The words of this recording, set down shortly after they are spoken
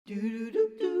Back,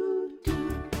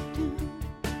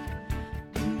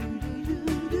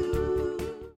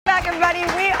 everybody.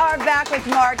 We are back with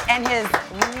Mark and his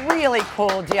really cool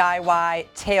DIY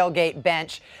tailgate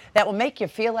bench that will make you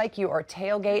feel like you are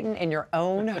tailgating in your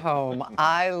own home.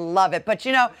 I love it. But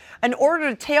you know, in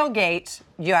order to tailgate,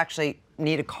 you actually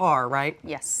need a car, right?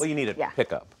 Yes. Well, you need a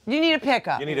pickup. You need a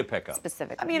pickup. You need a pickup.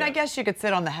 Specifically. I mean, I guess you could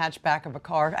sit on the hatchback of a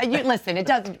car. Listen, it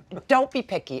doesn't. Don't be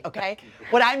picky, okay?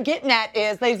 What I'm getting at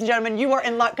is, ladies and gentlemen, you are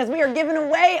in luck because we are giving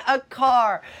away a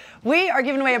car. We are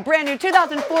giving away a brand new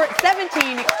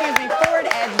 2017 Ford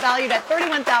Edge valued at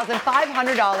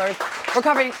 $31,500. We're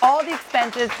covering all the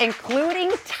expenses,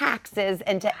 including taxes.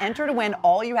 And to enter to win,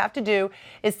 all you have to do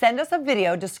is send us a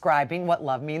video describing what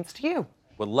love means to you.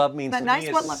 What love means to me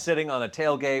is sitting on a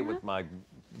tailgate with my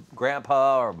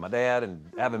grandpa or my dad and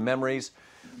having memories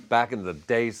back in the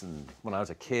days when I was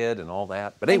a kid and all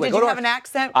that. But anyway, did you have an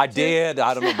accent? I did.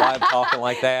 I don't know why I'm talking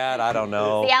like that. I don't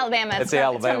know. It's the Alabama. It's the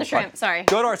Alabama. It's from the shrimp. Sorry.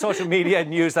 Go to our social media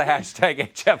and use the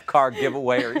hashtag HFCar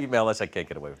giveaway or email us. I can't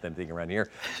get away with anything around here.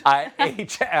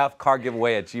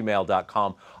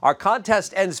 HFCargiveaway@gmail.com. Our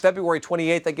contest ends February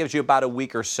 28th. That gives you about a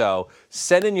week or so.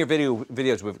 Send in your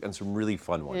videos. We've got some really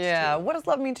fun ones. Yeah. Too. What does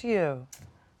love mean to you?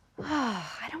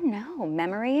 I don't know.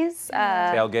 Memories?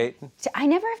 Tailgate? I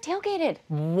never have tailgated.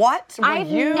 What? Well, I've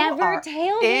you never are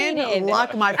tailgated. In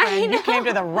luck, my friend. You came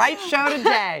to the right show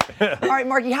today. All right,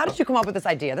 Marky, how did you come up with this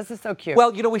idea? This is so cute.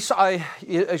 Well, you know,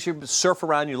 as you surf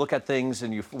around, you look at things,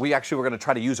 and we actually were going to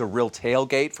try to use a real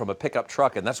tailgate from a pickup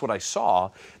truck, and that's what I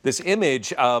saw, this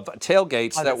image of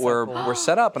tailgates that were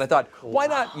set up, and I thought, why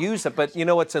not use it? But, you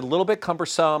know, it's a little bit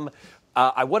cumbersome.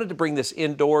 I wanted to bring this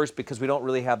indoors because we don't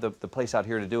really have the place out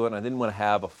here to do it, and I didn't want to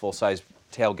have a full-size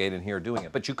tailgate in here doing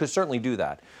it. But you could certainly do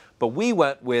that. But we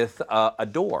went with a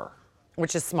door.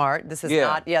 Which is smart. This is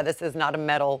not, this is not a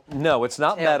metal. No, it's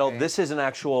not metal. tailgate. This is an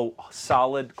actual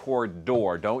solid core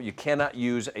door. You cannot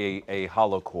use a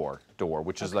hollow core door,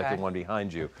 which is like the one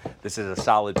behind you. This is a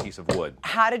solid piece of wood.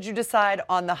 How did you decide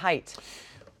on the height?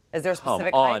 Is there a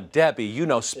specific Come on, height? Debbie, you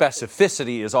know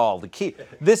specificity is all the key.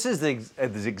 This is the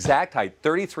exact height,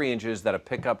 33 inches, that a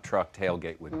pickup truck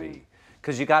tailgate would be.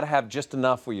 Because you got to have just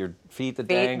enough for your feet to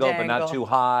dangle, but not too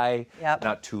high,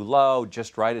 not too low,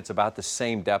 just right. It's about the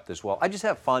same depth as well. I just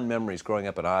have fond memories growing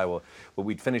up in Iowa where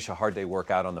we'd finish a hard day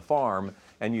workout on the farm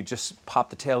and you'd just pop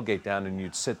the tailgate down and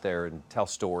you'd sit there and tell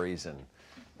stories. And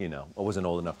you know, I wasn't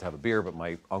old enough to have a beer, but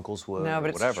my uncles would. No,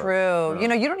 but whatever. it's true. You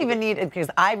know, you don't even need it, because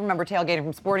I remember tailgating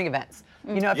from sporting events.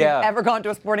 You know, if you've ever gone to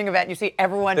a sporting event, you see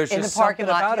everyone in the parking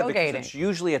lot tailgating. It's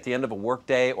usually at the end of a work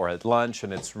day or at lunch,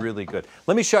 and it's really good.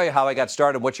 Let me show you how I got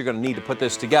started, what you're going to need to put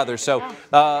this together. So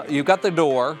you've got the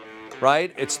door,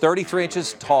 right? It's 33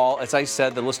 inches tall. As I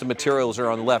said, the list of materials are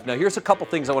on the left. Now, here's a couple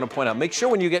things I want to point out. Make sure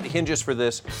when you get hinges for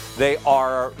this, they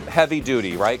are heavy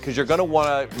duty, right? Because you're going to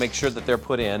want to make sure that they're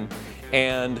put in.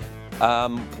 And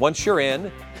once you're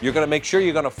in, you're going to make sure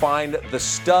you're going to find the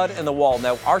stud and the wall.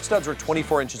 Now, our studs were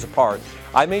 24 inches apart.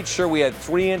 I made sure we had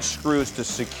 3-inch screws to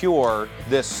secure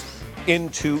this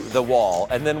into the wall.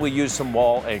 And then we used some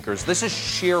wall anchors. This is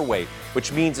shear weight,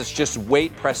 which means it's just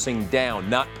weight pressing down,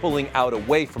 not pulling out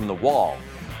away from the wall.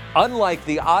 Unlike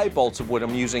the eye bolts of what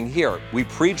I'm using here, we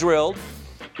pre-drilled.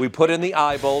 We put in the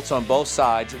eye bolts on both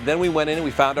sides. Then we went in and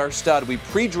we found our stud. We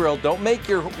pre-drilled. Don't make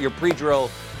your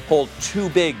pre-drill hole too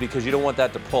big because you don't want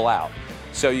that to pull out.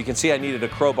 So you can see I needed a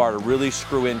crowbar to really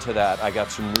screw into that. I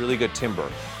got some really good timber.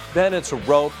 Then it's a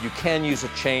rope. You can use a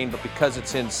chain, but because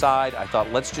it's inside, I thought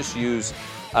let's just use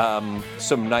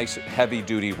some nice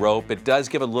heavy-duty rope. It does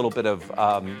give a little bit of,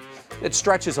 it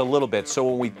stretches a little bit.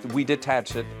 So when we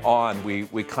detach it on,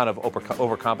 we kind of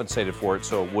overcompensated for it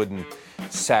so it wouldn't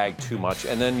sag too much.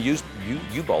 And then use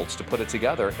U-bolts to put it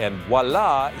together. And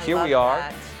voila, here we are.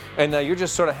 That. And you're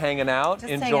just sort of hanging out,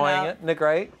 enjoying it. Isn't it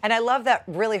great? And I love that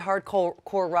really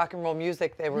hardcore rock and roll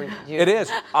music they were using. It is.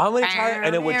 How many times?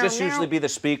 And it would just usually be the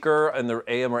speaker and the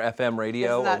AM or FM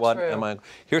radio or what.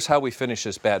 Here's how we finish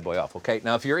this bad boy off. Okay.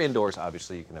 Now, if you're indoors,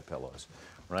 obviously you can have pillows,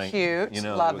 right? Cute. You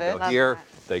know, love they it. go here.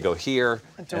 They go here,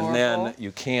 Adorable. and then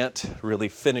you can't really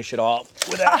finish it off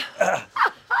without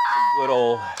good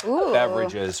old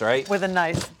beverages, right? With a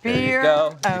nice beer. There you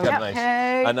go. You got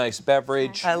a nice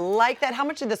beverage. I like that. How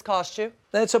much did this cost you?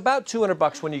 It's about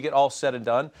 $200 when you get all said and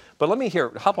done. But let me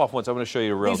hop off once. I'm going to show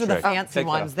you a real trick. These are the fancy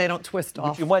ones. They don't twist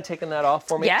off. You mind taking that off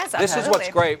for me? Yes, This is what's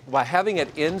great. By having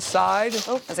it inside,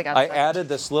 I added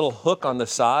this little hook on the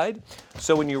side.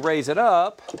 So when you raise it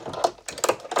up,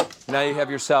 now you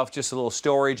have yourself just a little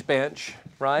storage bench,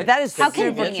 right? That is How super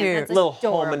convenient. cute. That's little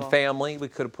adorable. home and family. We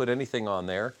could have put anything on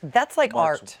there. That's like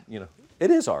art. You know,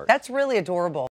 it is art. That's really adorable.